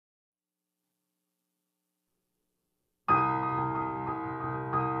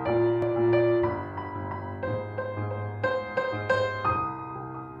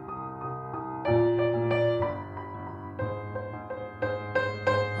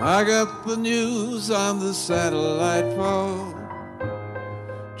I got the news on the satellite phone.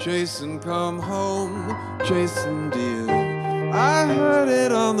 Jason, come home, Jason dear. I heard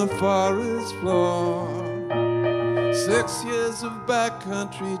it on the forest floor. 6 years of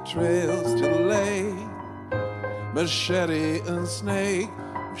backcountry trails to lay, machete and snake,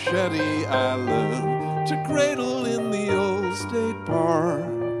 machete I learned to cradle in the old state park.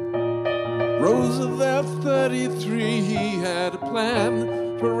 Roosevelt 33, he had a plan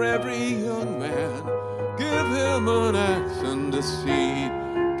for every young man. Give him an axe and a seed,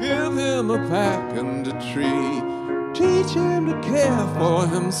 give him a pack and a tree. Teach him to care for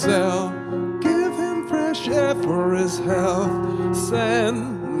himself, give him fresh air for his health.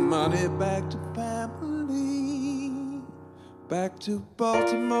 Send money back to family, back to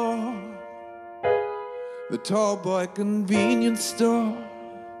Baltimore. The tall boy convenience store,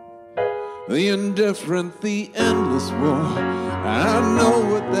 the indifferent, the endless war. I know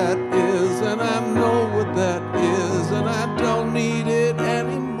what that is, and I know what that is, and I don't need it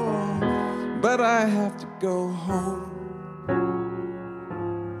anymore, but I have to go home.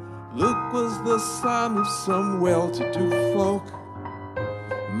 Luke was the son of some well-to-do folk.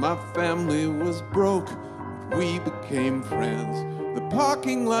 My family was broke, but we became friends. The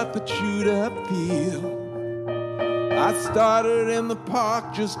parking lot, the chewed-up field. I started in the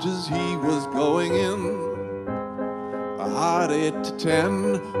park just as he was going in. A hard 8 to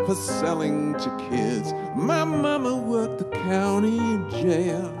 10 for selling to kids. My mama worked the county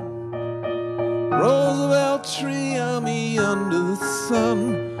jail. Roosevelt tree army under the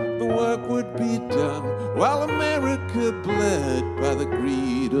sun. The work would be done while America bled by the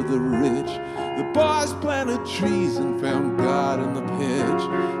greed of the rich. The boys planted trees and found God in the pitch.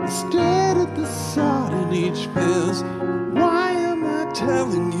 They stared at the sod in each fizz. Why am I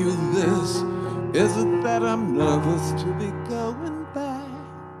telling you this? Is it that I'm nervous to be going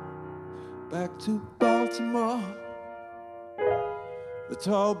back to Baltimore? The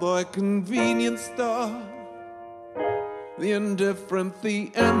tall boy convenience store, the indifferent,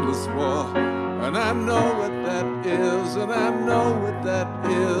 the endless war. And I know what that is, and I know what that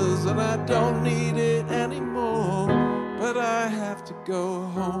is, and I don't need it anymore, but I have to go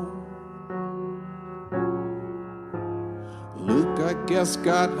home. Luke, I guess,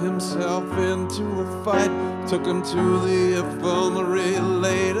 got himself into a fight, took him to the infirmary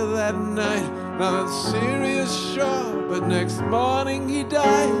later that night. Not a serious sure, but next morning he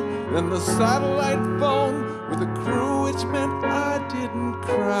died. Then the satellite phone with the crew, which meant I didn't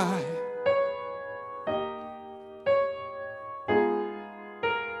cry.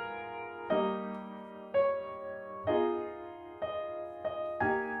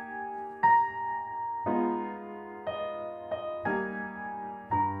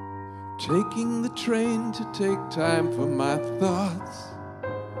 Taking the train to take time for my thoughts.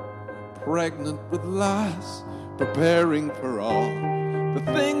 Pregnant with loss, preparing for all the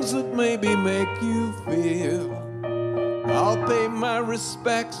things that maybe make you feel. I'll pay my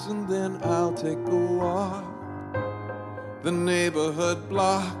respects and then I'll take a walk the neighborhood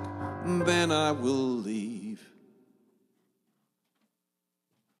block, and then I will leave.